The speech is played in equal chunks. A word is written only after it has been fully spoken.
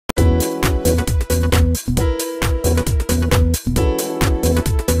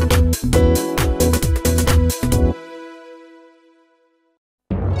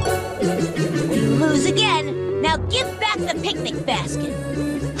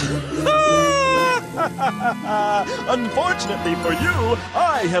Unfortunately for you,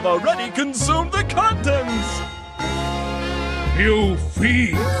 I have already consumed the contents! You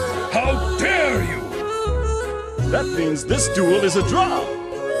fiend! How dare you! That means this duel is a draw.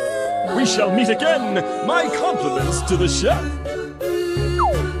 We shall meet again. My compliments to the chef.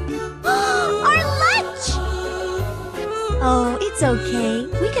 Our lunch! Oh, it's okay.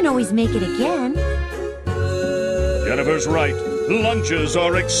 We can always make it again. Jennifer's right. Lunches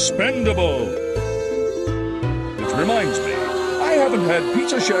are expendable. Which reminds me, I haven't had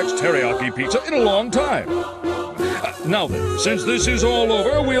Pizza Shack's teriyaki pizza in a long time. Now then, since this is all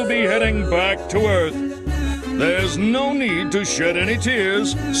over, we'll be heading back to Earth. There's no need to shed any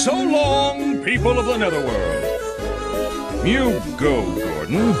tears. So long, people of the Netherworld. You go,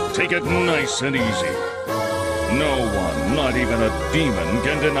 Gordon. Take it nice and easy. No one, not even a demon,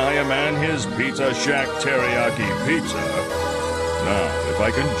 can deny a man his Pizza Shack teriyaki pizza. Now, if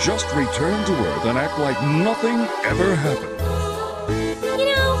I can just return to Earth and act like nothing ever happened. You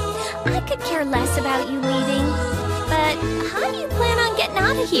know, I could care less about you leaving, but how do you plan on getting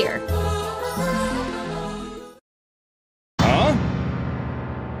out of here? Huh?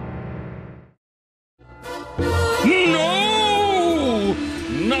 No!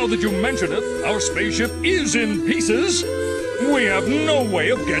 Now that you mention it, our spaceship is in pieces. We have no way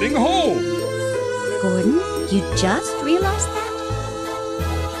of getting home. Gordon, you just realized that?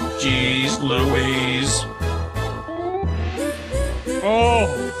 Jeez Louise. Oh,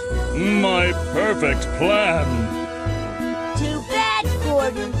 my perfect plan. Too bad,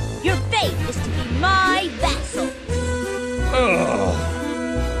 Gordon. Your fate is to be my vassal. Ugh.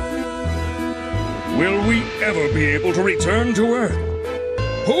 Will we ever be able to return to Earth?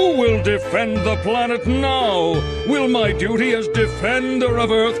 Who will defend the planet now? Will my duty as defender of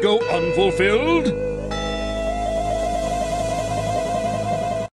Earth go unfulfilled?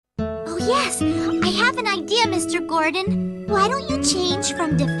 Oh, yes. I have an idea, Mr. Gordon. Why don't you change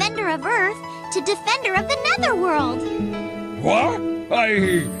from Defender of Earth to Defender of the Netherworld? What?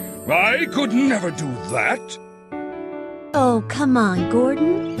 I could never do that. Oh, come on,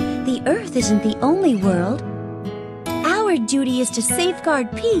 Gordon. The Earth isn't the only world. Our duty is to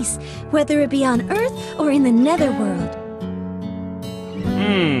safeguard peace, whether it be on Earth or in the Netherworld.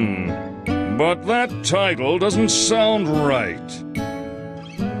 But that title doesn't sound right.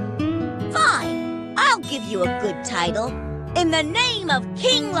 Fine. I'll give you a good title. In the name of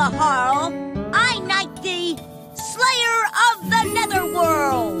King Laharl, I knight thee Slayer of the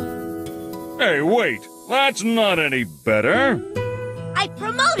Netherworld. Hey, wait. That's not any better. I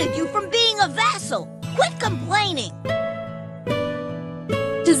promoted you from being a vassal. Quit complaining.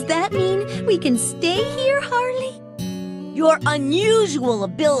 Does that mean we can stay here, Harley? Your unusual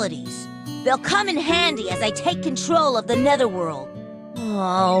abilities. They'll come in handy as I take control of the Netherworld.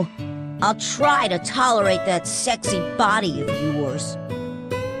 Oh, I'll try to tolerate that sexy body of yours.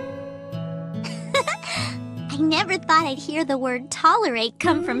 I never thought I'd hear the word tolerate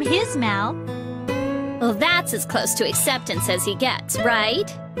come from his mouth. Well, that's as close to acceptance as he gets,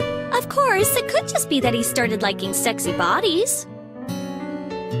 right? Of course, it could just be that he started liking sexy bodies.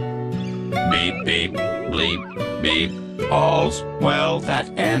 Beep, beep, bleep, beep. All's well that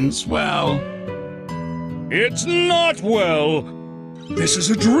ends well. It's not well. This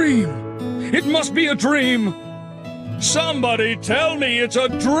is a dream. It must be a dream. Somebody tell me it's a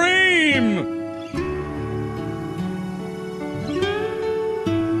dream.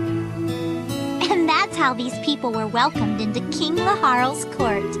 And that's how these people were welcomed into King Laharl's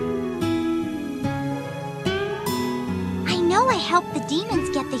court. I know I helped the demons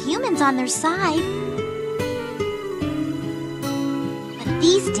get the humans on their side. But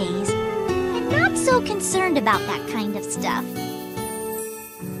these days, I'm not so concerned about that kind of stuff.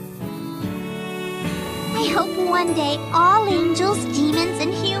 I hope one day all angels, demons,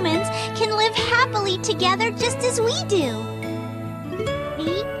 and humans can live happily together just as we do.